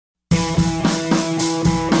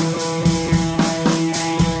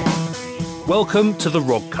Welcome to the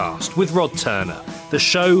Rodcast with Rod Turner, the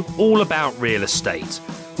show all about real estate.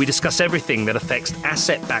 We discuss everything that affects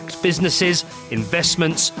asset-backed businesses,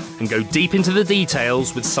 investments, and go deep into the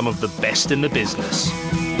details with some of the best in the business.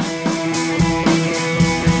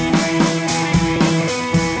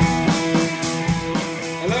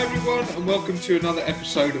 Hello everyone and welcome to another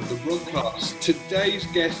episode of the Rodcast. Today's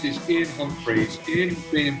guest is Ian Humphreys. Ian has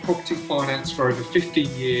been in property finance for over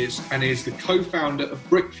 15 years and is the co-founder of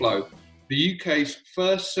Brickflow, the UK's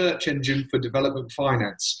first search engine for development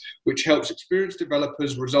finance, which helps experienced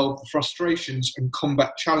developers resolve the frustrations and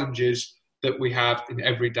combat challenges that we have in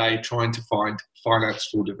every day trying to find finance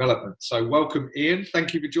for development. So welcome, Ian.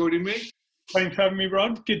 Thank you for joining me. Thanks for having me,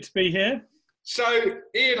 Rod. Good to be here. So,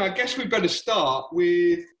 Ian, I guess we better start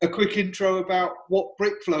with a quick intro about what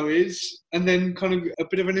Brickflow is and then kind of a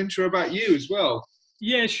bit of an intro about you as well.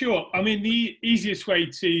 Yeah, sure. I mean, the easiest way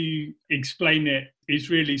to explain it is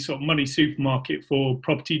really sort of money supermarket for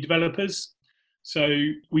property developers. So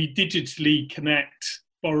we digitally connect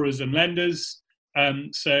borrowers and lenders.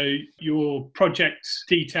 So your project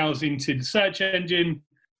details into the search engine,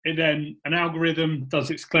 and then an algorithm does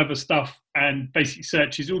its clever stuff and basically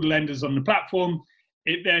searches all the lenders on the platform.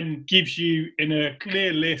 It then gives you in a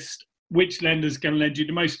clear list which lender's going to lend you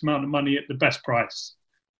the most amount of money at the best price.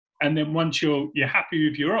 And then once you're happy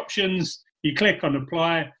with your options, you click on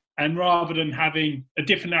apply. And rather than having a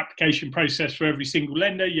different application process for every single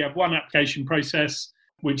lender, you have one application process,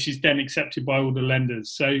 which is then accepted by all the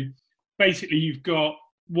lenders. So basically, you've got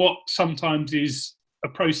what sometimes is a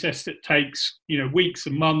process that takes, weeks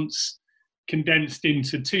and months, condensed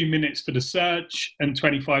into 2 minutes for the search and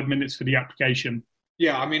 25 minutes for the application.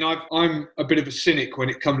 Yeah, I mean, I'm a bit of a cynic when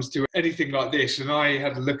it comes to anything like this, and I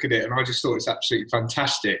had a look at it and I just thought it's absolutely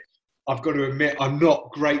fantastic. I've got to admit, I'm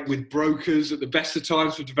not great with brokers at the best of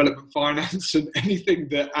times for development finance, and anything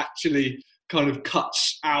that actually kind of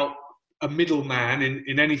cuts out a middleman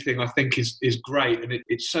in anything, I think is great. And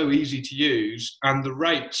it's so easy to use, and the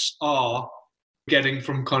rates are getting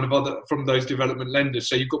from from those development lenders.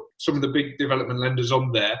 So you've got some of the big development lenders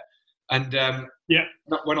on there. And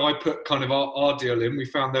when I put kind of our deal in, we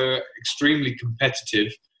found they were extremely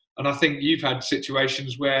competitive. And I think you've had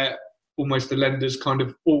situations where almost the lenders kind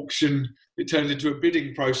of auction, it turns into a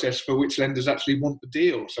bidding process for which lenders actually want the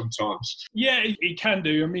deal sometimes. Yeah, it can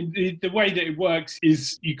do. I mean, the way that it works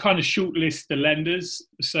is you kind of shortlist the lenders.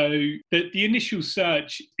 So the initial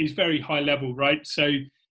search is very high level, right? So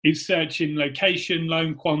it's searching location,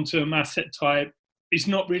 loan quantum, asset type. It's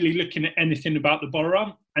not really looking at anything about the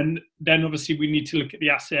borrower. And then obviously we need to look at the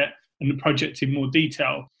asset and the project in more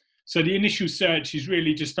detail. So the initial search is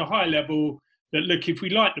really just a high level that, look, if we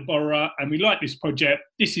like the borrower and we like this project,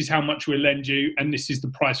 this is how much we'll lend you and this is the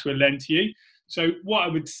price we'll lend to you. So what I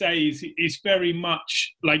would say is it's very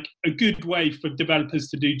much like a good way for developers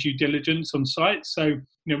to do due diligence on site. So,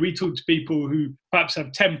 we talk to people who perhaps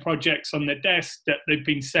have 10 projects on their desk that they've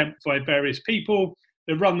been sent by various people.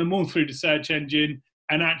 They run them all through the search engine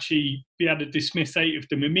and actually be able to dismiss 8 of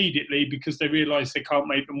them immediately because they realise they can't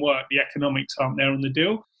make them work. The economics aren't there on the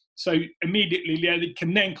deal. So immediately they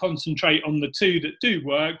can then concentrate on the 2 that do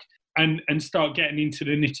work and start getting into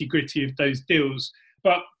the nitty-gritty of those deals.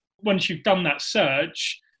 But once you've done that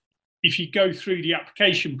search, if you go through the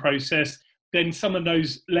application process, then some of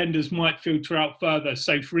those lenders might filter out further.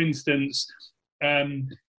 So for instance,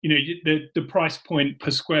 the price point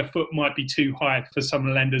per square foot might be too high for some of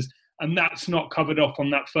the lenders. And that's not covered off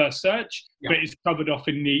on that first search, but it's covered off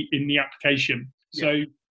in the application. Yeah. So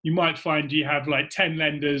you might find you have like 10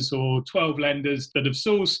 lenders or 12 lenders that have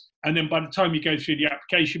sourced. And then by the time you go through the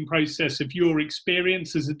application process of your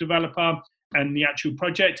experience as a developer and the actual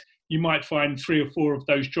project, you might find 3 or 4 of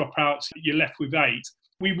those dropouts. You're left with 8.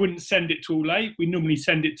 We wouldn't send it to all 8. We normally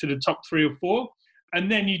send it to the top 3 or 4.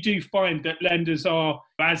 And then you do find that lenders are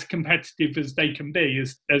as competitive as they can be,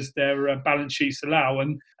 as their balance sheets allow.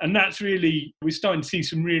 And that's really, we're starting to see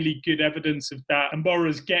some really good evidence of that. And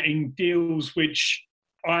borrowers getting deals which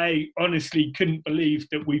I honestly couldn't believe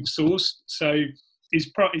that we've sourced. So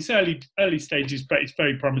it's early stages, but it's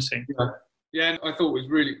very promising. Yeah, I thought it was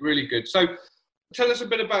really, really good. So tell us a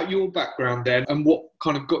bit about your background then and what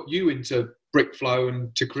kind of got you into Brickflow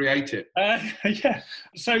and to create it.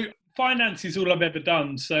 So finance is all I've ever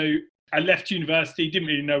done. So I left university, didn't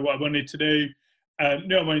really know what I wanted to do.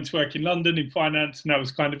 Knew I wanted to work in London in finance, and that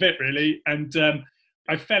was kind of it, really. And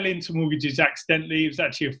I fell into mortgages accidentally. It was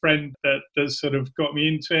actually a friend that sort of got me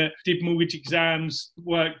into it. Did mortgage exams,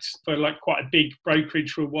 worked for like quite a big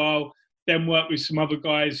brokerage for a while, then worked with some other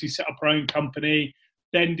guys who set up our own company.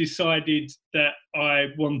 Then decided that I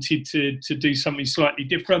wanted to do something slightly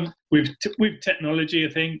different with technology, I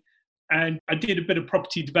think. And I did a bit of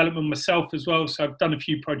property development myself as well. So I've done a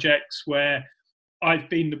few projects where I've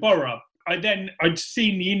been the borrower. I'd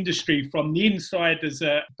seen the industry from the inside as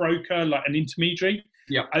a broker, like an intermediary.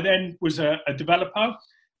 Yeah. I then was a developer,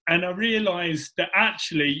 and I realised that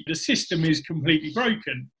actually the system is completely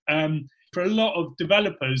broken. For a lot of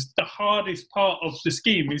developers, the hardest part of the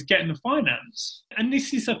scheme is getting the finance. And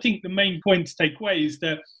this is, I think, the main point to take away is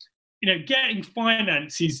that, getting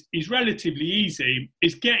finance is relatively easy.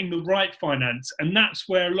 It's getting the right finance. And that's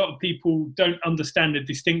where a lot of people don't understand the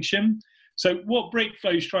distinction. So what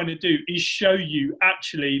Brickflow is trying to do is show you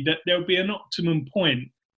actually that there'll be an optimum point.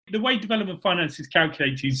 The way development finance is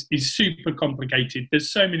calculated is super complicated.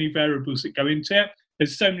 There's so many variables that go into it.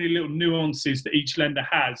 There's so many little nuances that each lender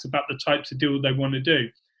has about the types of deal they want to do.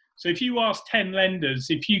 So if you ask 10 lenders,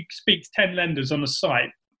 if you speak to 10 lenders on a site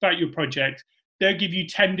about your project, they'll give you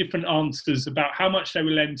 10 different answers about how much they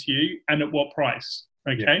will lend to you and at what price.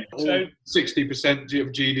 Okay, yeah. So 60% of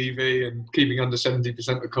GDV and keeping under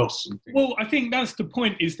 70% of costs. Well, I think that's the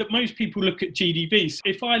point, is that most people look at GDV. So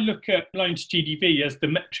if I look at loan to GDV as the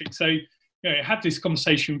metric, so I had this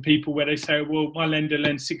conversation with people where they say, well, my lender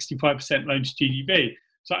lends 65% loan to GDV.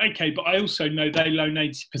 So, okay, but I also know they loan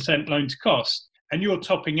 80% loan to cost. And you're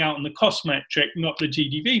topping out on the cost metric, not the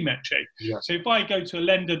GDV metric. Yeah. So if I go to a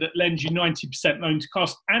lender that lends you 90% loan to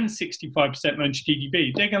cost and 65% loan to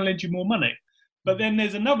GDV, they're going to lend you more money. But then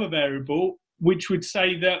there's another variable which would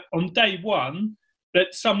say that on day one, that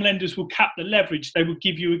some lenders will cap the leverage they will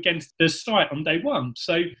give you against the site on day one.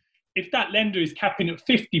 So if that lender is capping at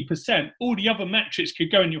 50%, all the other metrics could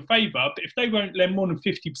go in your favour. But if they won't lend more than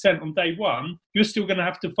 50% on day one, you're still going to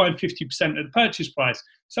have to find 50% of the purchase price.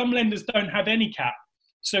 Some lenders don't have any cap.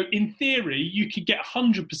 So in theory, you could get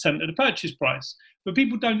 100% of the purchase price. But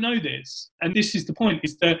people don't know this. And this is the point,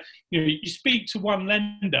 is that you speak to one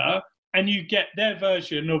lender and you get their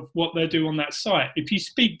version of what they'll do on that site. If you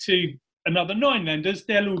speak to another 9 lenders,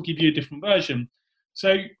 they'll all give you a different version.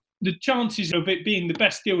 So the chances of it being the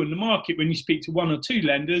best deal in the market when you speak to 1 or 2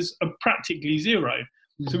 lenders are practically zero.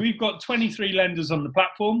 So we've got 23 lenders on the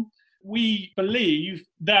platform. We believe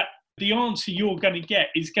that the answer you're going to get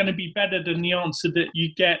is going to be better than the answer that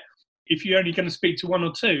you get if you're only going to speak to 1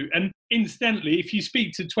 or 2. And incidentally, if you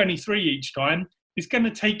speak to 23 each time, it's going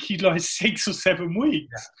to take you like 6 or 7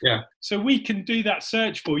 weeks. Yeah. So we can do that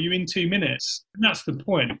search for you in 2 minutes. And that's the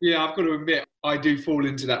point. Yeah, I've got to admit, I do fall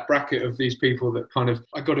into that bracket of these people that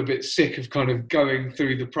I got a bit sick of going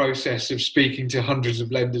through the process of speaking to hundreds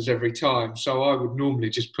of lenders every time. So I would normally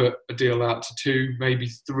just put a deal out to 2, maybe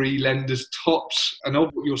 3 lenders tops. And all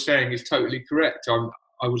what you're saying is totally correct.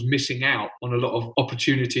 I was missing out on a lot of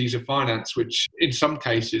opportunities of finance, which in some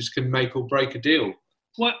cases can make or break a deal.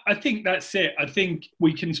 Well, I think that's it. I think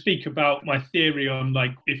we can speak about my theory on,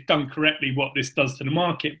 if done correctly, what this does to the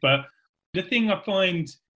market. But the thing I find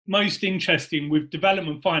most interesting with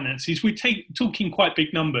development finance is we're talking quite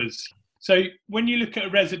big numbers. So when you look at a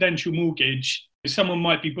residential mortgage, someone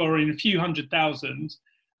might be borrowing a few $100,000.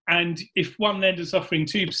 And if one lender's offering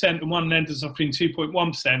 2% and one lender's offering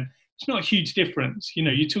 2.1%, it's not a huge difference.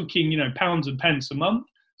 You're talking, pounds and pence a month.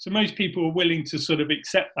 So most people are willing to sort of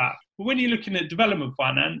accept that. But when you're looking at development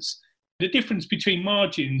finance, the difference between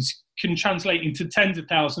margins can translate into tens of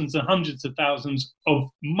thousands and hundreds of thousands of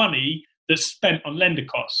money that's spent on lender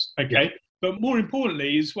costs. Okay. Yeah. But more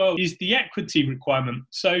importantly as well is the equity requirement.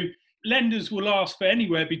 So lenders will ask for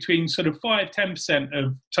anywhere between sort of 5-10%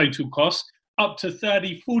 of total costs up to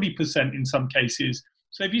 30-40% in some cases.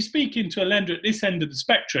 So if you're speaking to a lender at this end of the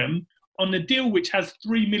spectrum on a deal which has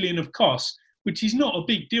 3 million of costs, which is not a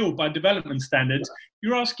big deal by development standards,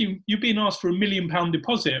 you're being asked for £1 million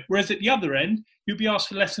deposit, whereas at the other end, you'll be asked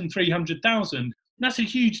for less than 300,000. That's a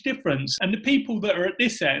huge difference. And the people that are at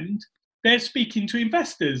this end, they're speaking to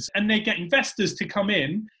investors, and they get investors to come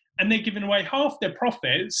in, and they're giving away half their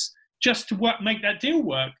profits just to make that deal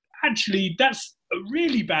work. Actually, that's a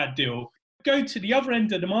really bad deal. Go to the other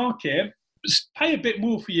end of the market, pay a bit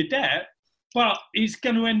more for your debt, but it's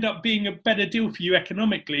going to end up being a better deal for you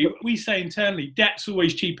economically. We say internally, debt's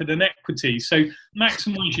always cheaper than equity. So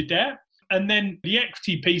maximise your debt. And then the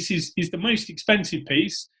equity piece is the most expensive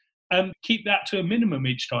piece. Keep that to a minimum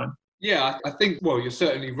each time. Yeah, I think, you're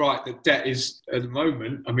certainly right that debt is, at the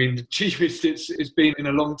moment, the cheapest it's been in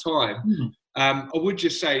a long time. I would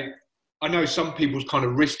just say, I know some people's kind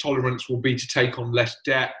of risk tolerance will be to take on less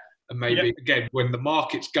debt. And maybe, again, when the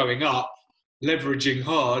market's going up, leveraging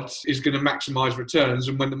hard is going to maximise returns.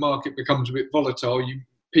 And when the market becomes a bit volatile,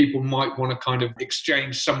 people might want to kind of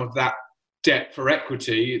exchange some of that debt for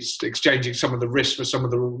equity. It's exchanging some of the risk for some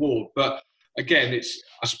of the reward. But again,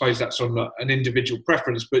 I suppose that's on an individual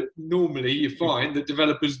preference. But normally you find that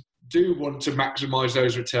developers do want to maximise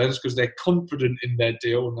those returns because they're confident in their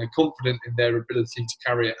deal and they're confident in their ability to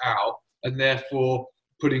carry it out, and therefore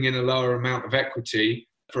putting in a lower amount of equity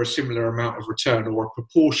for a similar amount of return or a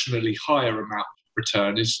proportionally higher amount of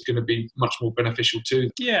return is going to be much more beneficial to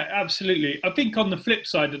them. Yeah, absolutely. I think on the flip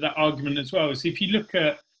side of that argument as well is if you look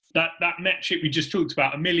at that metric we just talked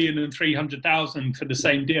about, 1,300,000 for the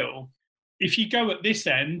same deal, if you go at this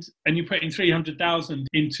end and you put in 300,000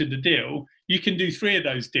 into the deal, you can do 3 of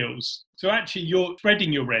those deals. So actually you're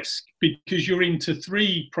spreading your risk because you're into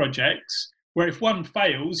 3 projects, where if one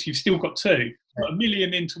fails, you've still got 2. Put 1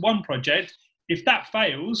 million into one project. If that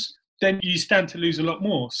fails, then you stand to lose a lot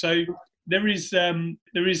more. So there is an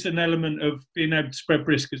element of being able to spread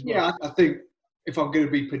risk as well. Yeah, I think if I'm going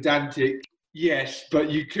to be pedantic, yes, but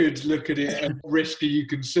you could look at it at what risk are you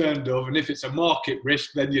concerned of, and if it's a market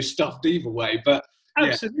risk, then you're stuffed either way. But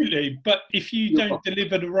absolutely. But if you don't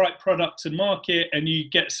deliver the right product to market and you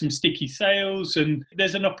get some sticky sales, and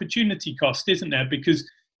there's an opportunity cost, isn't there? Because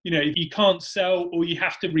if you can't sell or you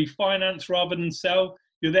have to refinance rather than sell,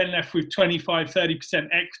 you're then left with 25-30%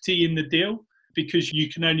 equity in the deal because you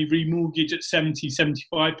can only remortgage at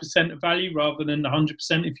 70-75% of value rather than 100%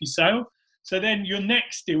 if you sell. So then your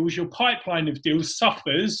next deals, your pipeline of deals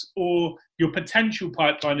suffers, or your potential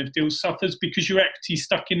pipeline of deals suffers because your equity is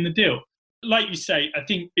stuck in the deal. Like you say, I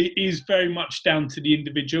think it is very much down to the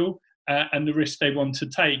individual and the risk they want to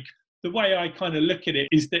take. The way I kind of look at it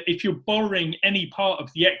is that if you're borrowing any part of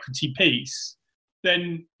the equity piece,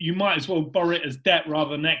 then you might as well borrow it as debt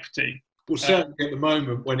rather than equity. Well, certainly at the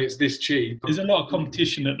moment when it's this cheap. There's a lot of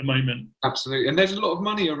competition at the moment. Absolutely. And there's a lot of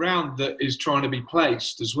money around that is trying to be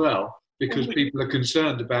placed as well, because people are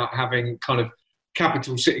concerned about having kind of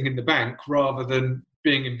capital sitting in the bank rather than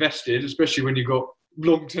being invested, especially when you've got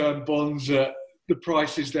long-term bonds at the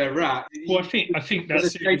prices they're at. Well, I think that's it.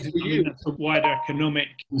 That's a wider economic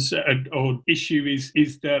or issue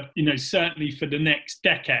is that, certainly for the next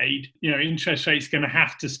decade, interest rates are going to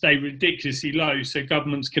have to stay ridiculously low so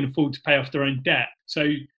governments can afford to pay off their own debt.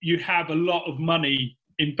 So you have a lot of money,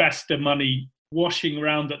 investor money, washing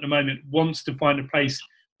around at the moment, wants to find a place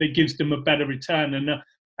that gives them a better return.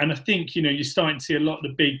 And I think, you're starting to see a lot of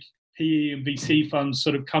the big PE and VC funds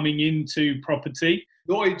sort of coming into property.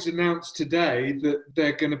 Lloyd's announced today that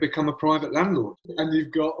they're going to become a private landlord. And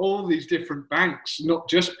you've got all these different banks, not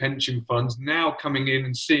just pension funds, now coming in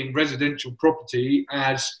and seeing residential property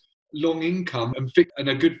as long income and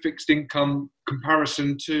a good fixed income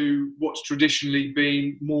comparison to what's traditionally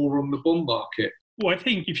been more on the bond market. Well, I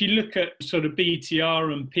think if you look at sort of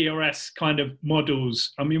BTR and PRS kind of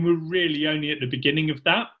models, we're really only at the beginning of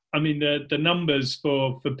that. The numbers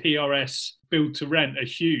for PRS build to rent are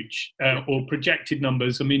huge, or projected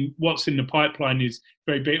numbers. What's in the pipeline is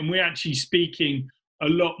very big. And we're actually speaking a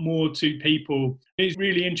lot more to people. It's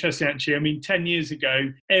really interesting, actually. 10 years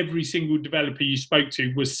ago, every single developer you spoke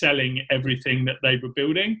to was selling everything that they were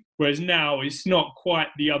building. Whereas now it's not quite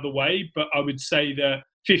the other way, but I would say that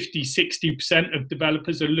 50-60% of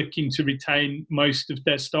developers are looking to retain most of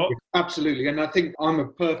their stock. Absolutely. And I think I'm a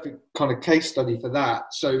perfect kind of case study for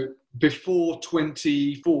that. So before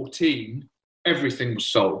 2014, everything was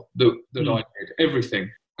sold that I did,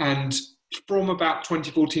 everything. And from about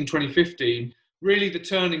 2014, 2015, really the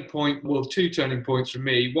turning point, well, 2 turning points for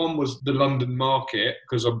me. One was the London market,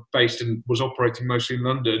 because I'm based and was operating mostly in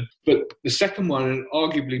London. But the second one, and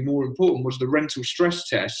arguably more important, was the rental stress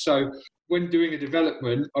test. So when doing a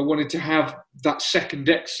development, I wanted to have that second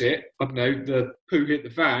exit. I don't know, the poo hit the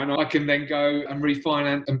fan. I can then go and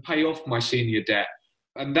refinance and pay off my senior debt.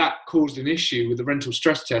 And that caused an issue with the rental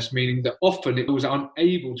stress test, meaning that often it was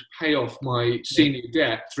unable to pay off my senior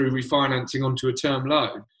debt through refinancing onto a term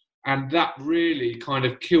loan. And that really kind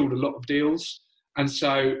of killed a lot of deals. And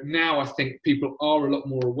so now I think people are a lot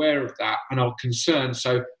more aware of that and are concerned.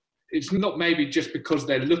 So it's not maybe just because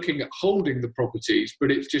they're looking at holding the properties,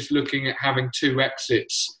 but it's just looking at having 2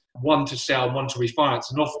 exits, one to sell, one to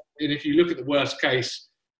refinance. And if you look at the worst case,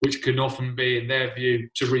 which can often be, in their view,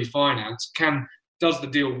 to refinance, does the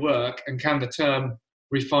deal work, and can the term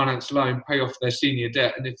refinance loan pay off their senior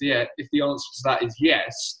debt? And if the answer to that is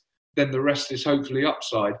yes, then the rest is hopefully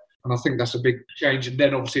upside. And I think that's a big change. And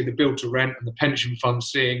then obviously the build to rent and the pension fund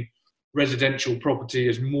seeing residential property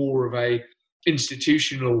as more of a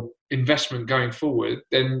institutional investment going forward,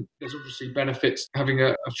 then there's obviously benefits having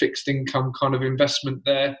a fixed income kind of investment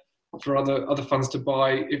there for other funds to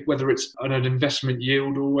buy, whether it's an investment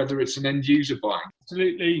yield or whether it's an end user buying.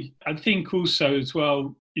 Absolutely. I think also as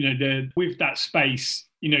well, with that space,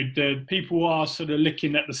 the people are sort of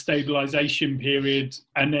looking at the stabilization period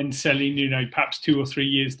and then selling, perhaps 2 or 3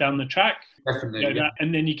 years down the track. Definitely.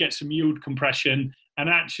 And then you get some yield compression. and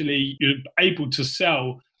actually you're able to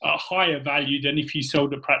sell at a higher value than if you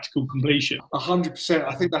sold at practical completion. 100%.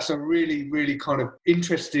 I think that's a really, really kind of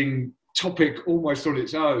interesting topic almost on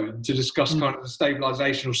its own to discuss kind of the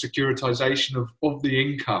stabilisation or securitisation of the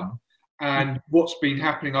income and what's been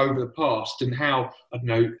happening over the past and how, I don't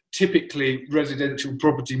know, typically residential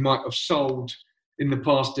property might have sold in the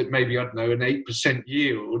past at maybe, I don't know, an 8%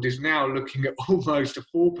 yield is now looking at almost a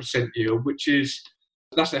 4% yield,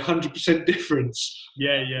 that's 100% difference.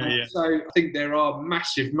 Yeah. So I think there are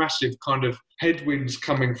massive kind of headwinds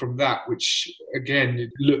coming from that, which again,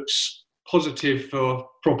 it looks positive for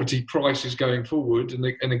property prices going forward.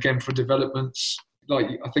 And again, for developments, like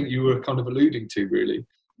I think you were kind of alluding to, really.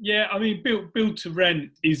 Yeah, I mean, build to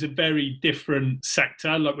rent is a very different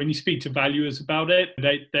sector. Like when you speak to valuers about it,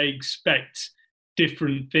 they expect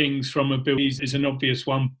different things from a build is an obvious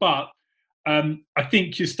one. But I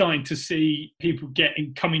think you're starting to see people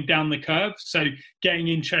coming down the curve. So getting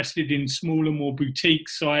interested in smaller, more boutique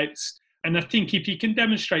sites. And I think if you can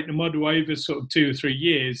demonstrate the model over sort of 2 or 3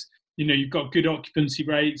 years, you've got good occupancy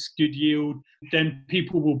rates, good yield, then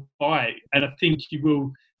people will buy. And I think you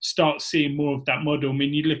will start seeing more of that model. I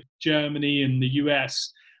mean, you look at Germany and the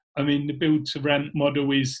US, I mean, the build to rent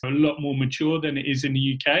model is a lot more mature than it is in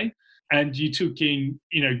the UK. And you're talking,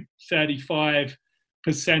 35%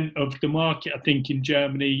 of the market, I think, in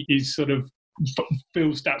Germany is sort of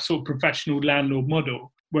feels that sort of professional landlord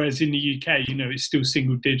model. Whereas in the UK, it's still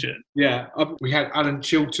single digit. Yeah, we had Alan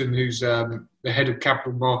Chilton, who's the head of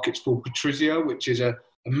capital markets for Patrizia, which is a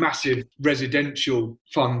massive residential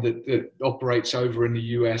fund that operates over in the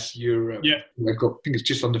US, Europe. Yeah. They've got, I think it's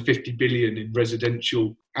just under 50 billion in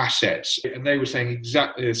residential assets. And they were saying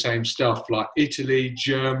exactly the same stuff, like Italy,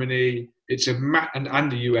 Germany, and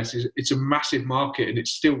the US, it's a massive market and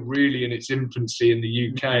it's still really in its infancy in the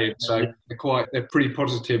UK. And so they're pretty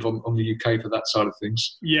positive on the UK for that side of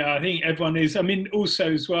things. Yeah, I think everyone is. I mean,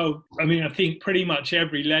 also as well, I think pretty much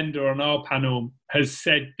every lender on our panel has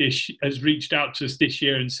reached out to us this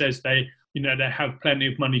year and says they have plenty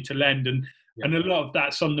of money to lend. And a lot of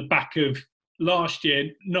that's on the back of last year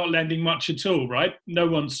not lending much at all, right? No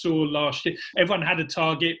one saw last year. Everyone had a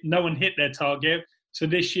target. No one hit their target. So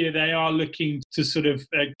this year they are looking to sort of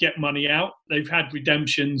get money out. They've had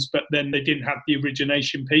redemptions, but then they didn't have the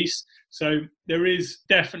origination piece. So there is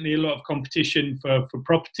definitely a lot of competition for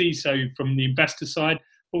property. So from the investor side,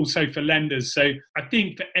 also for lenders. So I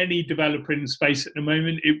think for any developer in the space at the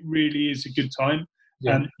moment, it really is a good time.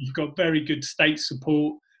 Yeah. You've got very good state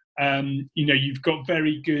support. You've got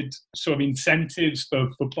very good sort of incentives for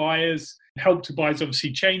buyers. Help to Buy is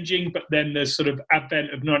obviously changing, but then there's sort of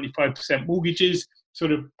advent of 95% mortgages,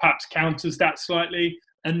 sort of perhaps counters that slightly.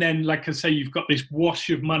 And then, like I say, you've got this wash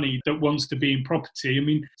of money that wants to be in property. I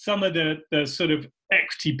mean, some of the sort of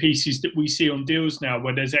equity pieces that we see on deals now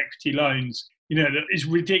where there's equity loans, it's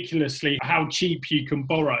ridiculously how cheap you can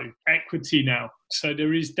borrow equity now. So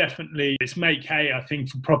there is definitely, it's make hay, I think,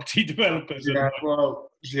 for property developers. Yeah,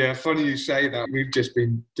 well, yeah, funny you say that. We've just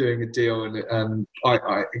been doing a deal and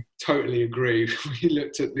I totally agree. We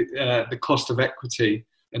looked at the cost of equity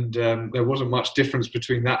and there wasn't much difference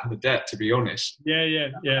between that and the debt, to be honest. Yeah.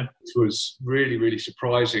 It was really, really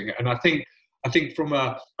surprising. And I think from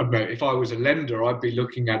I don't know, if I was a lender, I'd be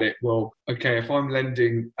looking at it, well, okay, if I'm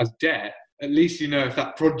lending as debt, at least, if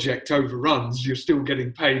that project overruns, you're still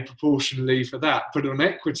getting paid proportionally for that. But on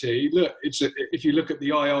equity, look, if you look at the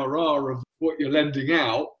IRR of what you're lending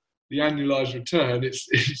out, the annualized return,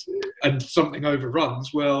 and something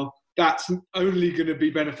overruns, well, that's only going to be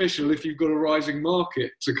beneficial if you've got a rising market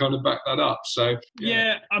to kind of back that up. So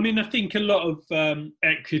yeah, I mean, I think a lot of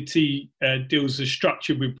equity deals are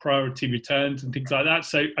structured with priority returns and things like that.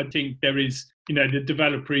 So I think there is, the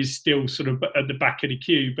developer is still sort of at the back of the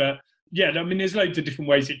queue, but yeah, I mean, there's loads of different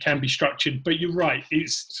ways it can be structured, but you're right.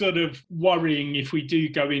 It's sort of worrying if we do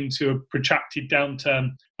go into a protracted downturn.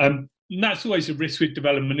 And that's always a risk with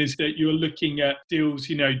development, is that you're looking at deals,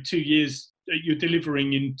 2 years, that you're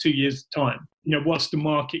delivering in 2 years' time. What's the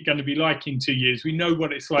market going to be like in 2 years? We know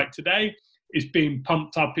what it's like today. It's being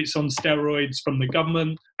pumped up. It's on steroids from the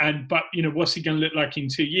government. But what's it going to look like in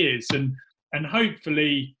 2 years? And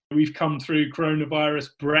hopefully we've come through coronavirus,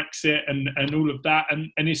 Brexit, and all of that,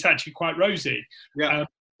 and it's actually quite rosy. Yeah.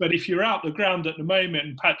 But if you're out the ground at the moment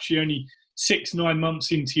and perhaps you're only 6-9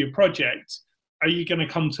 months into your project, are you going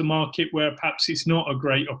to come to market where perhaps it's not a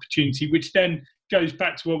great opportunity, which then goes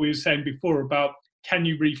back to what we were saying before about, can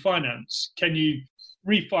you refinance? Can you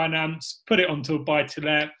refinance, put it onto a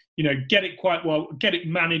buy-to-let, get it quite well, get it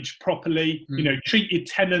managed properly, treat your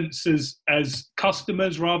tenants as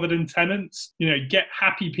customers rather than tenants, get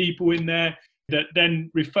happy people in there, that then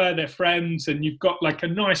refer their friends, and you've got like a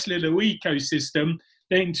nice little ecosystem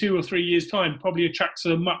that in 2 or 3 years' time probably attracts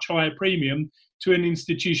a much higher premium to an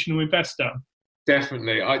institutional investor.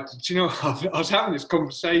 Definitely. Do you know, I was having this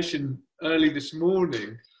conversation early this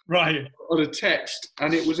morning, right, on a text,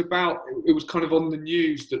 and it was kind of on the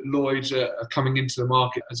news that Lloyds are coming into the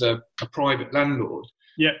market as a private landlord.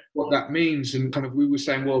 Yeah. What that means, and kind of we were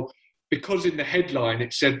saying, well, because in the headline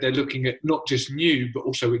it said they're looking at not just new but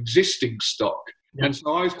also existing stock. Yeah. And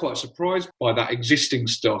so I was quite surprised by that existing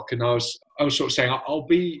stock, and I was sort of saying I'll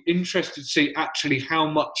be interested to see actually how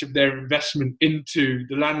much of their investment into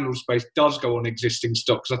the landlord space does go on existing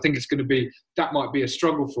stock, because I think it's going to be, that might be a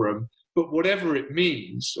struggle for them. But whatever it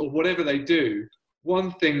means, or whatever they do,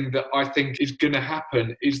 one thing that I think is going to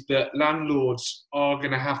happen is that landlords are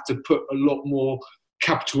going to have to put a lot more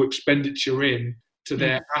capital expenditure in to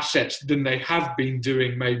their assets than they have been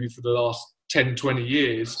doing maybe for the last 10, 20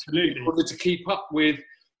 years. Absolutely. In order to keep up with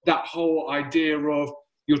that whole idea of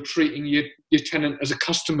you're treating your tenant as a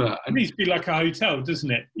customer. It needs to be like a hotel,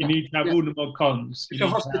 doesn't it? You need to have all the mod cons. It's a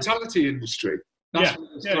hospitality industry. That's what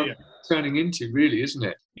it's turning into, really, isn't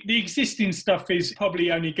it? The existing stuff is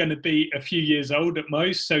probably only going to be a few years old at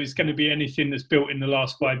most, so it's going to be anything that's built in the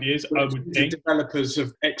last 5 years, I would think. Developers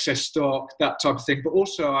of excess stock, that type of thing. But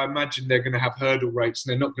also, I imagine they're going to have hurdle rates,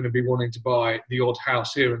 and they're not going to be wanting to buy the odd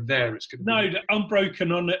house here and there. It's going to the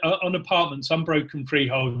unbroken on apartments, unbroken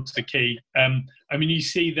freeholds the key. I mean, you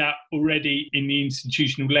see that already in the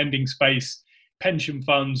institutional lending space. Pension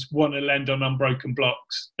funds want to lend on unbroken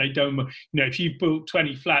blocks. They don't, if you've built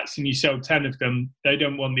 20 flats and you sell 10 of them, they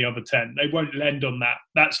don't want the other 10. They won't lend on that.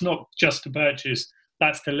 That's not just to purchase,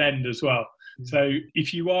 that's to lend as well. Mm-hmm. So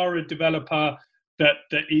if you are a developer that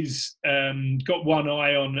is got one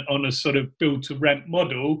eye on a sort of build to rent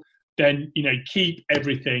model, then, keep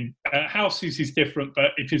everything. Houses is different,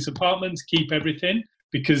 but if it's apartments, keep everything,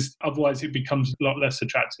 because otherwise it becomes a lot less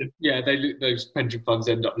attractive. Yeah, those pension funds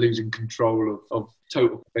end up losing control of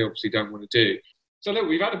total they obviously don't want to do. So look,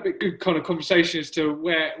 we've had a good kind of conversation as to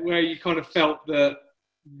where you kind of felt that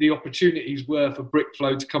the opportunities were for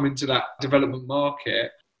Brickflow to come into that development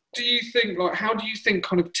market. How do you think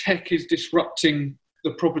kind of tech is disrupting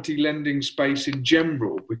the property lending space in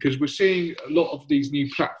general? Because we're seeing a lot of these new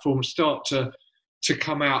platforms start to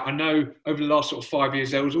come out. I know over the last sort of 5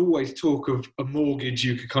 years, there was always talk of a mortgage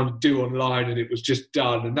you could kind of do online and it was just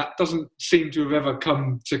done. And that doesn't seem to have ever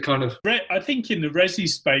come to kind of... I think in the resi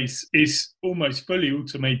space, it's almost fully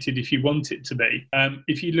automated if you want it to be.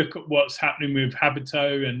 If you look at what's happening with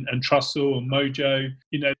Habito and Trussell and Mojo,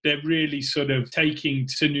 they're really sort of taking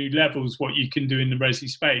to new levels what you can do in the resi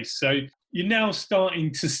space. So you're now starting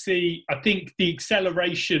to see, I think the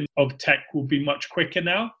acceleration of tech will be much quicker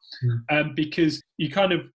now, because you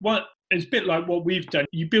kind of want, it's a bit like what we've done.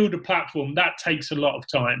 You build a platform, that takes a lot of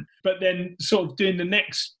time, but then sort of doing the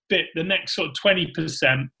next bit, the next sort of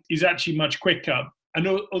 20% is actually much quicker. And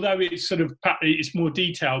although it's more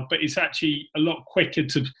detailed, but it's actually a lot quicker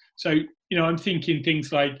to, so, I'm thinking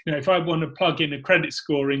things like, if I want to plug in a credit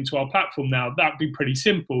score into our platform now, that'd be pretty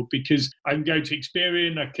simple, because I can go to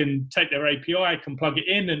Experian, I can take their API, I can plug it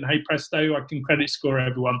in, and hey presto, I can credit score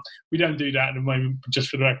everyone. We don't do that at the moment, just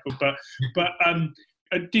for the record, but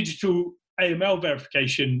a digital AML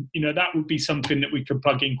verification, that would be something that we could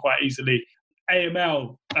plug in quite easily.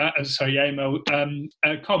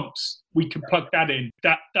 Comps, we could plug that in.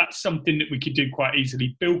 That's something that we could do quite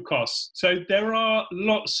easily. Build costs. So there are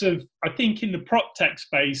lots of, I think in the prop tech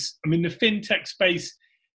space, the fintech space,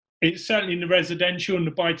 it's certainly in the residential and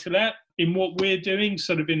the buy-to-let. In what we're doing,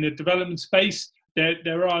 sort of in the development space,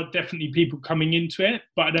 there are definitely people coming into it,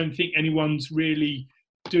 but I don't think anyone's really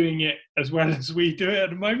doing it as well as we do it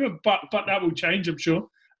at the moment. But that will change, I'm sure.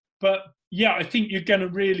 But yeah, I think you're going to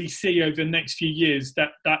really see over the next few years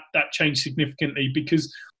that change significantly,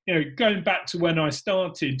 because, going back to when I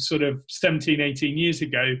started sort of 17, 18 years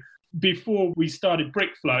ago, before we started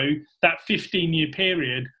Brickflow, that 15-year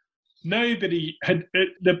period, nobody had,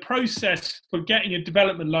 the process for getting a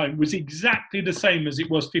development loan was exactly the same as it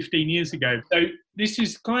was 15 years ago. So this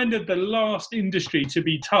is kind of the last industry to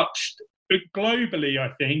be touched globally,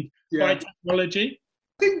 I think, by technology.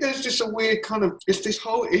 I think there's just a weird kind of, it's this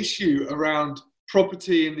whole issue around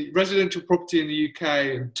property and the residential property in the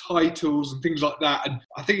UK and titles and things like that. And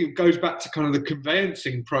I think it goes back to kind of the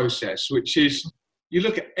conveyancing process, which is, you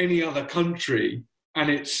look at any other country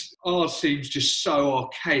and ours seems just so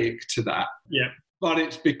archaic to that. Yeah. But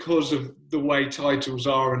it's because of the way titles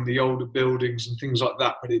are and the older buildings and things like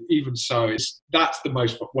that. But even so, that's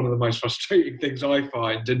one of the most frustrating things I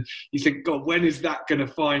find. And you think, God, when is that going to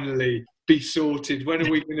finally be sorted? When are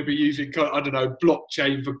we going to be using, I don't know,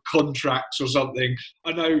 blockchain for contracts or something?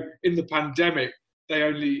 I know in the pandemic,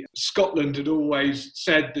 Scotland had always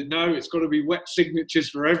said that no, it's got to be wet signatures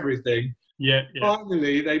for everything. Yeah.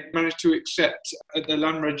 Finally, they managed to accept at the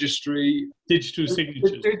land registry digital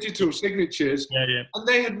signatures. Yeah. And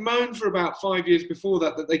they had moaned for about 5 years before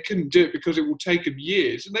that they couldn't do it because it will take them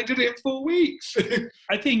years, and they did it in 4 weeks.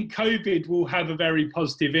 I think COVID will have a very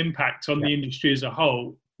positive impact on the industry as a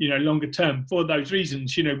whole, longer term, for those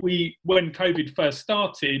reasons. When COVID first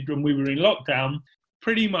started, when we were in lockdown,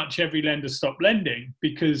 pretty much every lender stopped lending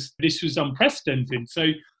because this was unprecedented. So,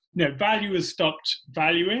 valuers stopped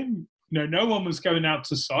valuing. No one was going out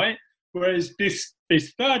to site. Whereas this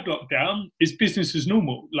third lockdown is business as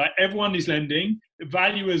normal. Like, everyone is lending,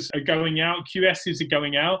 valuers are going out, QSs are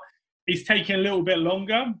going out. It's taking a little bit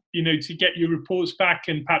longer, to get your reports back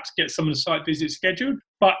and perhaps get some of the site visits scheduled.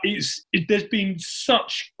 But there's been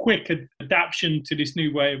such quick adaptation to this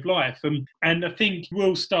new way of life. And I think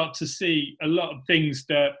we'll start to see a lot of things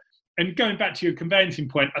and going back to your conveyancing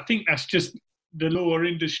point, I think that's just the law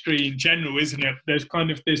industry in general, isn't it? There's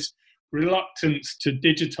kind of this reluctance to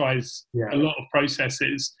digitize a lot of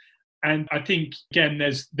processes. And I think, again,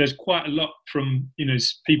 there's quite a lot from,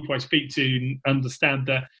 people I speak to and understand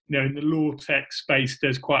that, in the law tech space,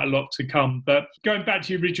 there's quite a lot to come. But going back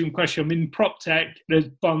to your original question, in prop tech, there's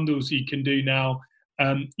bundles you can do now.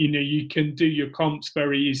 You can do your comps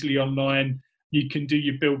very easily online. You can do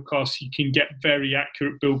your build costs. You can get very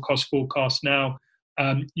accurate build cost forecasts now.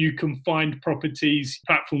 You can find properties,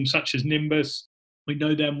 platforms such as Nimbus. We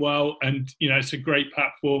know them well, and, it's a great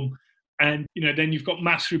platform. And, then you've got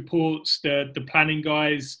Mass Reports, the planning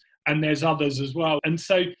guys, and there's others as well. And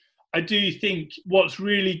so I do think what's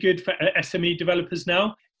really good for SME developers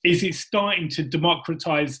now is it's starting to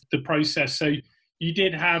democratize the process. So you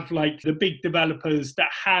did have like the big developers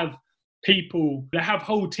that have people, that have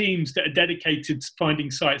whole teams that are dedicated to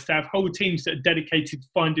finding sites, that have whole teams that are dedicated to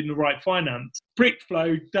finding the right finance.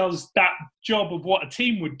 Brickflow does that job of what a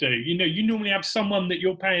team would do. You normally have someone that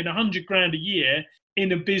you're paying $100,000 a year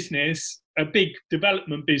in a business, a big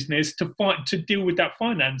development business, to deal with that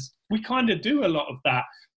finance. We kind of do a lot of that.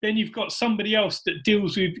 Then you've got somebody else that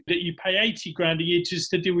deals with that. You pay $80,000 a year just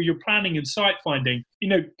to deal with your planning and site finding.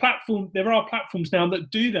 There are platforms now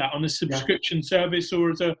that do that on a subscription service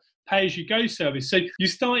or as a pay-as-you-go service. So you're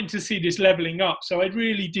starting to see this leveling up. So I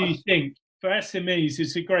really do think for SMEs,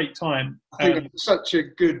 it's a great time. I think that's such a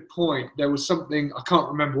good point. There was something, I can't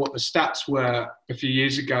remember what the stats were a few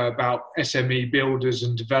years ago about SME builders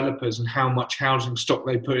and developers and how much housing stock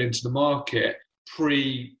they put into the market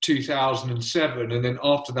pre-2007. And then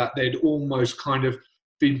after that, they'd almost kind of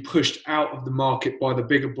been pushed out of the market by the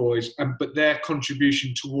bigger boys. But their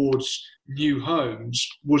contribution towards new homes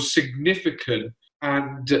was significant.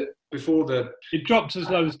 And it dropped as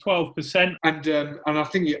low as 12%. And I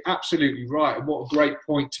think you're absolutely right. And what a great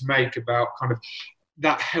point to make about kind of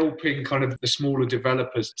that helping kind of the smaller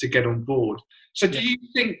developers to get on board. So do you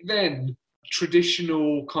think then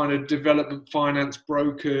traditional kind of development finance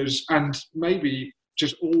brokers and maybe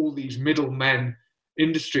just all these middlemen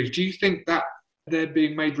industries, do you think that they're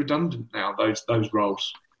being made redundant now, those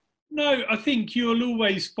roles? No, I think you'll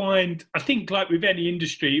always find, I think like with any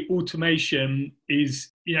industry, automation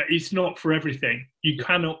is, it's not for everything. You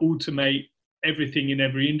cannot automate everything in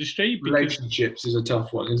every industry. Relationships is a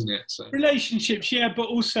tough one, isn't it? So. Relationships, but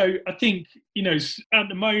also I think, at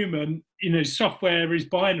the moment, software is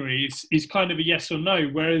binary. It's kind of a yes or no,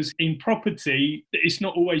 whereas in property, it's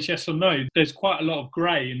not always yes or no. There's quite a lot of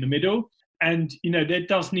grey in the middle. And, there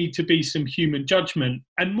does need to be some human judgment,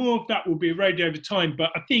 and more of that will be eroded over time. But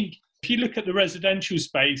I think if you look at the residential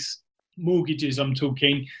space, mortgages, I'm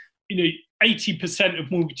talking, 80% of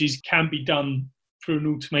mortgages can be done through an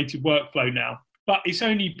automated workflow now. But it's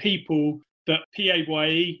only people that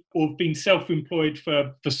PAYE or have been self-employed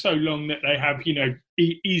for so long that they have,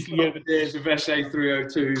 easily over years of SA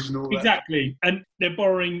 302s and all that. Exactly. And they're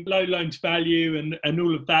borrowing low loan to value and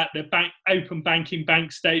all of that. They're open banking,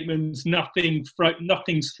 bank statements, nothing's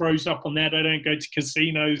froze up on there. They don't go to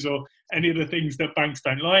casinos or any of the things that banks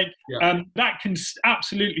don't like. Yeah. That can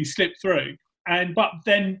absolutely slip through. But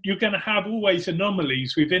then you're going to have always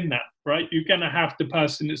anomalies within that, right? You're going to have the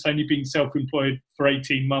person that's only been self-employed for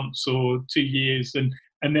 18 months or 2 years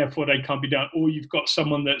and therefore they can't be done. Or you've got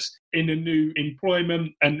someone that's in a new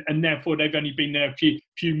employment and therefore they've only been there a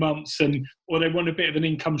few months or they want a bit of an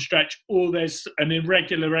income stretch, or there's an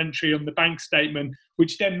irregular entry on the bank statement,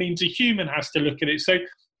 which then means a human has to look at it. So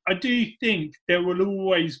I do think there will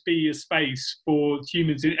always be a space for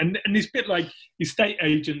humans. And it's a bit like estate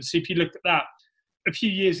agents. If you look at that, a few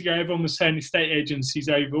years ago, everyone was saying estate agencies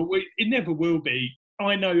over. Well, it never will be.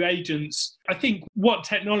 I know agents. I think what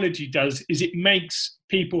technology does is it makes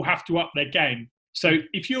people have to up their game. So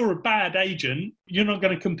if you're a bad agent, you're not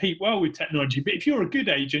going to compete well with technology. But if you're a good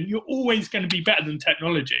agent, you're always going to be better than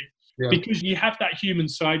technology because you have that human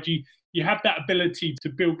side. You have that ability to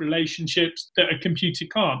build relationships that a computer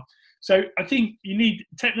can't. So I think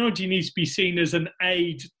technology needs to be seen as an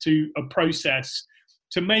aid to a process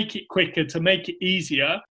to make it quicker, to make it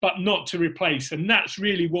easier, but not to replace. And that's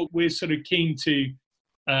really what we're sort of keen to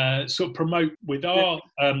sort of promote with our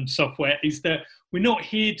software, is that we're not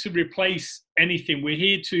here to replace anything. We're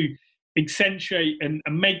here to accentuate and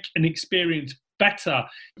make an experience better.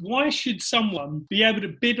 Why should someone be able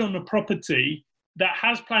to bid on a property that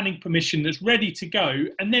has planning permission, that's ready to go,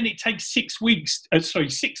 and then it takes 6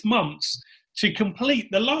 months to complete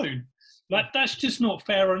the loan? Like, that's just not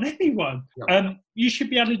fair on anyone. You should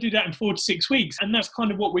be able to do that in 4 to 6 weeks. And that's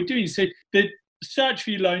kind of what we're doing. So the search for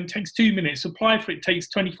your loan takes 2 minutes, apply for it takes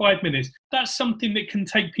 25 minutes. That's something that can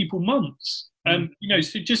take people months.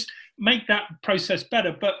 So just make that process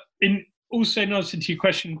better. But in answer to your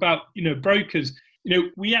question about, brokers,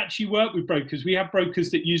 we actually work with brokers. We have brokers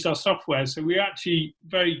that use our software. So we're actually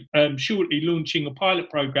very shortly launching a pilot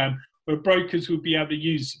program where brokers will be able to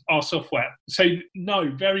use our software. So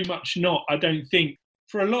no, very much not. I don't think.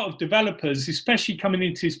 For a lot of developers, especially coming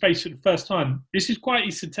into this space for the first time, this is quite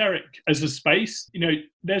esoteric as a space.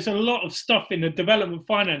 There's a lot of stuff in a development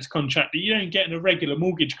finance contract that you don't get in a regular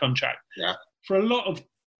mortgage contract. Yeah. For a lot of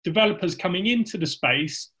developers coming into the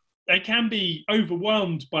space, they can be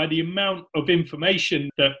overwhelmed by the amount of information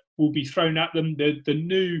that will be thrown at them, the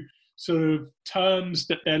new sort of terms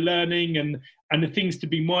that they're learning and the things to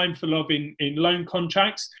be mindful of in loan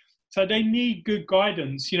contracts. So they need good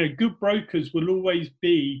guidance. Good brokers will always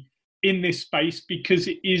be in this space because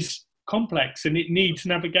it is complex and it needs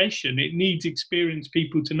navigation. It needs experienced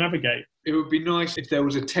people to navigate. It would be nice if there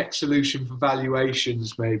was a tech solution for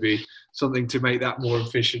valuations, maybe something to make that more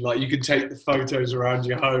efficient. Like you can take the photos around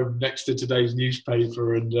your home next to today's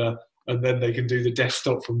newspaper and then they can do the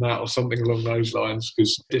desktop from that or something along those lines.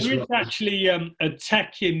 There is actually a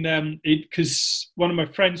tech in because one of my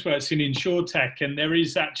friends works in InsurTech, and there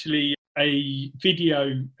is actually a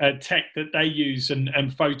video tech that they use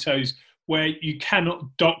and photos where you cannot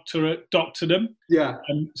doctor them. Yeah.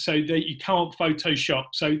 So that you can't Photoshop.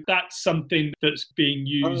 So that's something that's being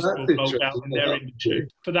used or rolled out in their industry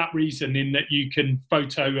for that reason, in that you can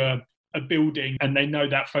photo a building and they know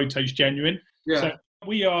that photo's genuine. Yeah. So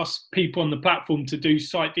we ask people on the platform to do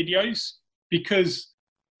site videos because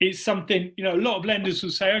it's something, a lot of lenders will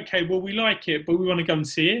say, okay, well, we like it, but we want to go and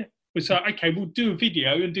see it. We say, okay, we'll do a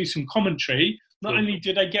video and do some commentary. Not only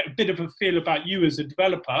do they get a bit of a feel about you as a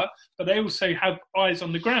developer, but they also have eyes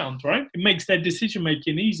on the ground, right? It makes their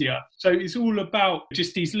decision-making easier. So it's all about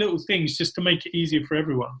just these little things just to make it easier for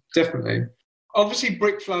everyone. Definitely. Obviously,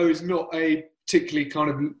 Brickflow is not a particularly kind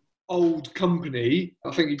of old company.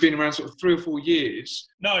 I think you've been around sort of 3 or 4 years.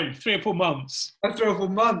 No, 3 or 4 months. 3 or 4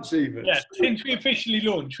 months even. Yeah, since we officially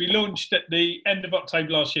launched. We launched at the end of October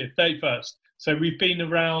last year, 31st. So we've been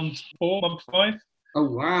around 4 months, 5. Oh,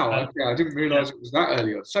 wow. Okay, I didn't realise it was that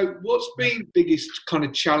early on. So what's been the biggest kind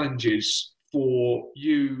of challenges for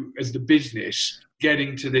you as the business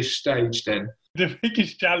getting to this stage then? The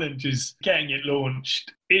biggest challenge is getting it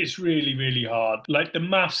launched. It's really, really hard. Like the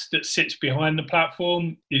maths that sits behind the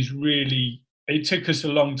platform is really, it took us a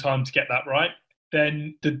long time to get that right.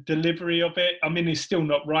 Then the delivery of it, it's still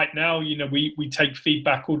not right now. We take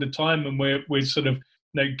feedback all the time and we're sort of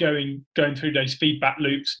going through those feedback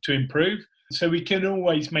loops to improve. So we can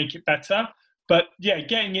always make it better. But yeah,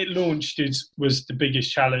 getting it launched was the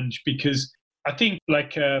biggest challenge, because I think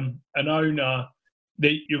like an owner,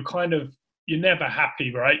 that you're never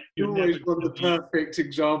happy, right? You always want the perfect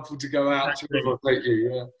example to go out to, don't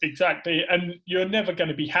you? Yeah. Exactly. And you're never going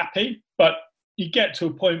to be happy, but you get to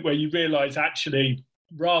a point where you realise actually,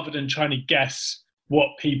 rather than trying to guess what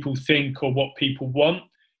people think or what people want,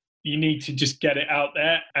 you need to just get it out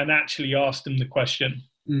there and actually ask them the question.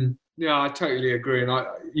 Mm. Yeah, I totally agree. And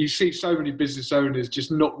you see so many business owners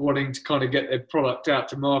just not wanting to kind of get their product out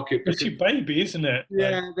to market. It's your baby, isn't it?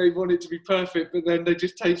 Yeah, they want it to be perfect, but then they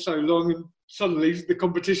just take so long and suddenly the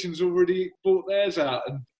competition's already bought theirs out.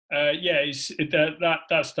 And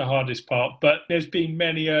that's the hardest part. But there's been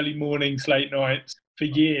many early mornings, late nights for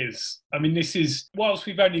years. This is, whilst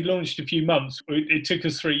we've only launched a few months, it took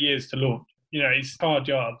us 3 years to launch. It's hard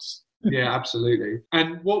yards. Yeah, absolutely.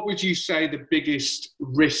 And what would you say the biggest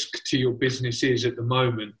risk to your business is at the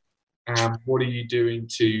moment? And what are you doing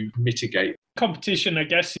to mitigate? Competition, I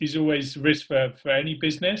guess, is always a risk for any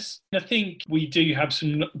business. I think we do have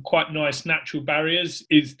some quite nice natural barriers,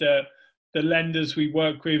 is that the lenders we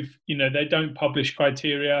work with, they don't publish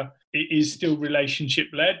criteria. It is still relationship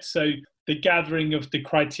led. So the gathering of the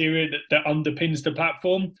criteria that underpins the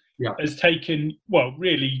platform has taken,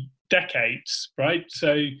 really decades, right?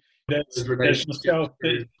 So there's myself,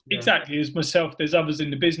 exactly, there's myself, there's others in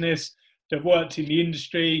the business that worked in the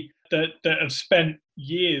industry that have spent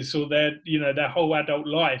years or their whole adult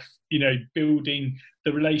life, building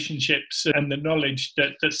the relationships and the knowledge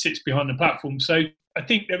that sits behind the platform. So I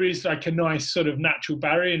think there is like a nice sort of natural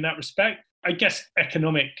barrier in that respect. I guess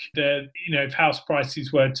if house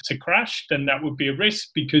prices were to crash, then that would be a risk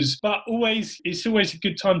but it's always a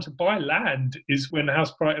good time to buy land is when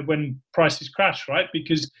prices crash, right?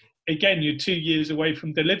 Because again, you're 2 years away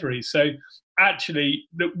from delivery. So actually,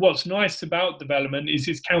 what's nice about development is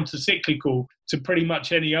it's counter-cyclical to pretty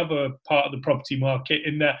much any other part of the property market,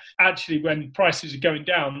 in that actually when prices are going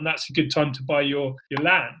down, that's a good time to buy your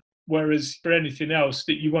land. Whereas for anything else,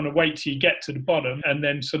 that you want to wait till you get to the bottom and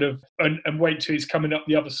then sort of and wait till it's coming up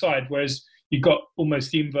the other side. Whereas you've got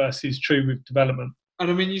almost the inverse is true with development.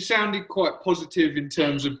 And I mean, you sounded quite positive in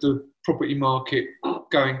terms of the property market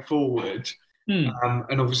going forward.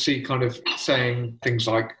 And obviously kind of saying things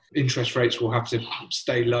like interest rates will have to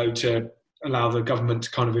stay low to allow the government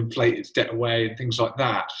to kind of inflate its debt away and things like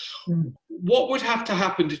that. What would have to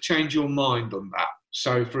happen to change your mind on that?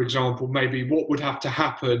 So, for example, maybe what would have to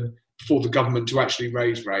happen for the government to actually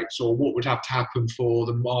raise rates, or what would have to happen for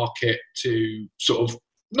the market to sort of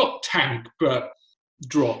not tank, but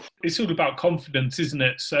drop? It's all about confidence, isn't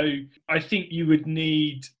it? So I think you would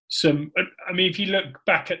need if you look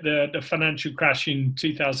back at the financial crash in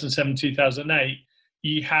 2007, 2008,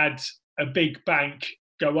 you had a big bank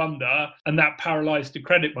go under and that paralysed the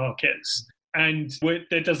credit markets. And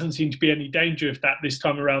there doesn't seem to be any danger of that this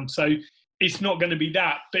time around. So it's not going to be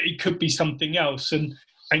that, but it could be something else. And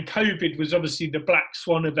COVID was obviously the black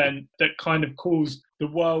swan event that kind of caused the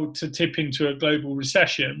world to tip into a global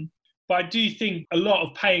recession. But I do think a lot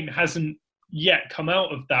of pain hasn't yet come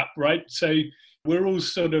out of that, right? So we're all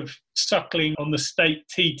sort of suckling on the state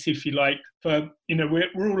teat, if you like, for,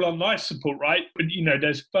 we're all on life support, right? But,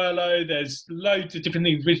 there's furlough, there's loads of different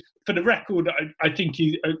things, which for the record, I think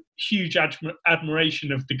is a huge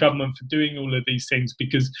admiration of the government for doing all of these things,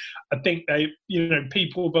 because I think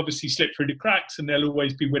people have obviously slipped through the cracks and there'll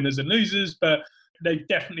always be winners and losers, but they've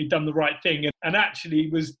definitely done the right thing. And actually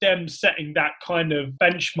it was them setting that kind of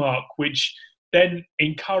benchmark, which then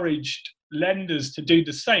encouraged lenders to do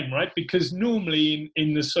the same, right? Because normally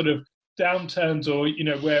in the sort of downturns or,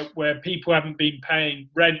 where people haven't been paying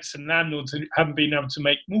rents and landlords haven't been able to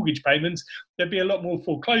make mortgage payments, there'd be a lot more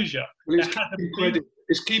foreclosure. Well,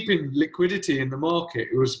 it's keeping liquidity in the market.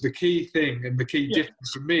 It was the key thing and the key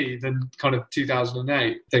difference for me than kind of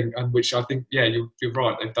 2008 thing, and which I think, you're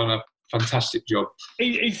right, they've done a fantastic job.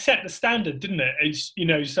 It set the standard, didn't it?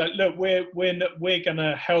 It's, so look, we're going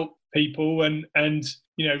to help people and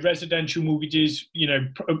residential mortgages,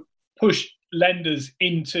 push lenders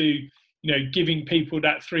into, giving people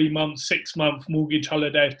that 3 month, 6 month mortgage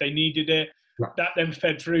holiday if they needed it. Yeah. That then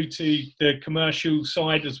fed through to the commercial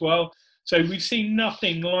side as well. So we've seen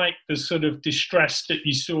nothing like the sort of distress that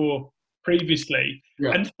you saw previously.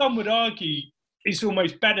 Yeah. And some would argue it's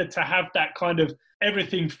almost better to have that kind of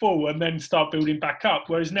everything full and then start building back up.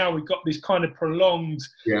 Whereas now we've got this kind of prolonged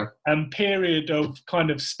period of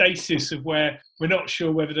kind of stasis of where we're not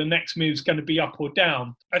sure whether the next move is going to be up or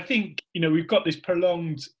down. I think, we've got this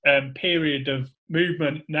prolonged period of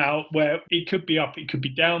movement now where it could be up, it could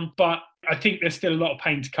be down, but I think there's still a lot of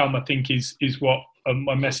pain to come, I think is what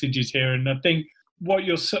my message is here. And I think what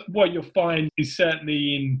you'll find is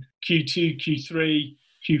certainly in Q2, Q3,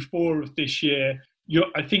 Q4 of this year,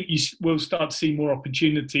 I think you will start to see more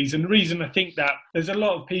opportunities. And the reason I think that, there's a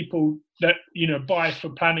lot of people that, buy for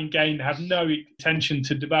planning gain, have no intention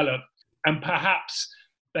to develop, and perhaps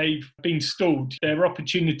they've been stalled. Their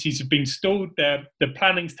opportunities have been stalled. The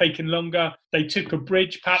planning's taken longer. They took a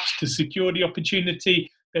bridge perhaps to secure the opportunity.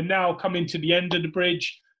 They're now coming to the end of the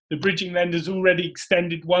bridge. The bridging lender's already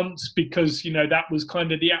extended once because, that was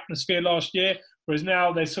kind of the atmosphere last year. Whereas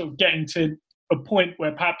now they're sort of getting to a point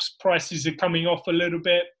where perhaps prices are coming off a little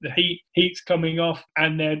bit, the heat's coming off,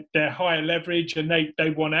 and they're higher leverage and they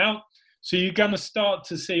want out. So you're going to start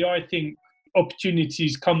to see, I think,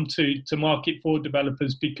 opportunities come to market for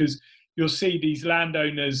developers, because you'll see these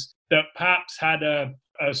landowners that perhaps had a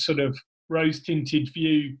sort of rose-tinted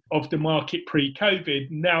view of the market pre-COVID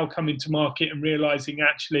now coming to market and realising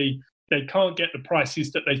actually they can't get the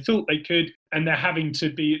prices that they thought they could, and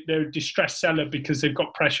they're a distressed seller because they've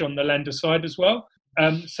got pressure on the lender side as well.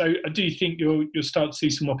 So I do think you'll start to see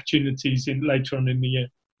some opportunities later on in the year.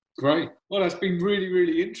 Great. Well, that's been really,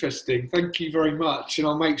 really interesting. Thank you very much. And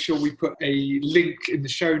I'll make sure we put a link in the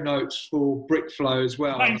show notes for Brickflow as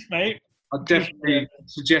well. Thanks, mate. I'd definitely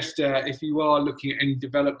suggest if you are looking at any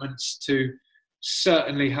developments to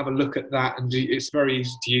certainly have a look at that. And it's very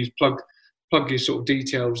easy to use. Plug your sort of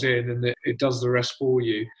details in and it does the rest for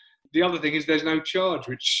you. The other thing is there's no charge,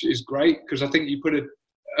 which is great because I think you put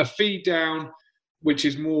a fee down, which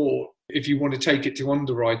is more if you want to take it to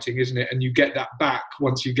underwriting, isn't it? And you get that back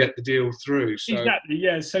once you get the deal through. So. Exactly,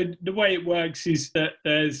 yeah. So the way it works is that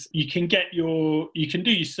you can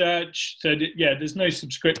do your search. So there's no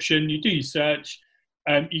subscription. You do your search.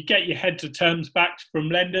 You get your head to terms back from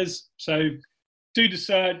lenders. So do the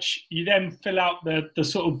search. You then fill out the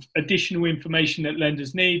sort of additional information that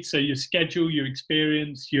lenders need. So your schedule, your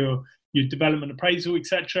experience, your development appraisal,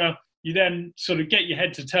 etc. You then sort of get your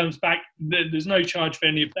head to terms back. There's no charge for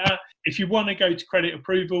any of that. If you want to go to credit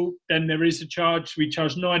approval, then there is a charge. We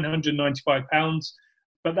charge £995,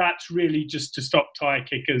 but that's really just to stop tyre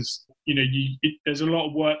kickers. There's a lot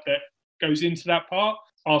of work that goes into that part,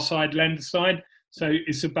 our side, lender side. So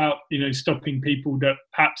it's about, stopping people that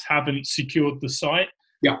perhaps haven't secured the site.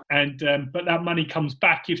 Yeah. And but that money comes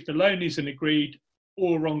back if the loan isn't agreed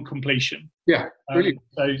or on completion. Yeah, brilliant.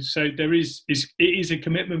 So it is a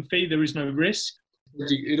commitment fee. There is no risk.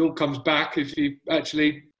 It all comes back if you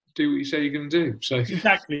actually do what you say you're going to do. So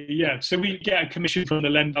exactly, yeah. So we get a commission from the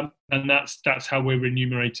lender, and that's how we're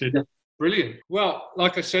remunerated. Yeah. Brilliant. Well,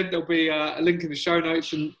 like I said, there'll be a link in the show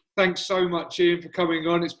notes. And thanks so much, Ian, for coming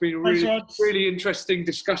on. It's been a really interesting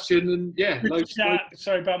discussion. And good chat.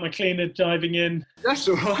 Sorry about my cleaner diving in. That's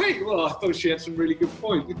all right. Well, I thought she had some really good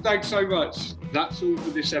points. Thanks so much. That's all for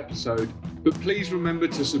this episode. But please remember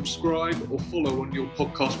to subscribe or follow on your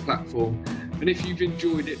podcast platform. And if you've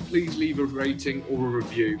enjoyed it, please leave a rating or a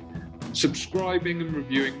review. Subscribing and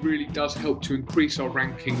reviewing really does help to increase our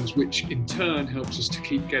rankings, which in turn helps us to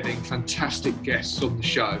keep getting fantastic guests on the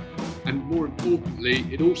show. And more importantly,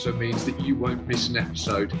 it also means that you won't miss an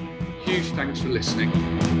episode. Huge thanks for listening.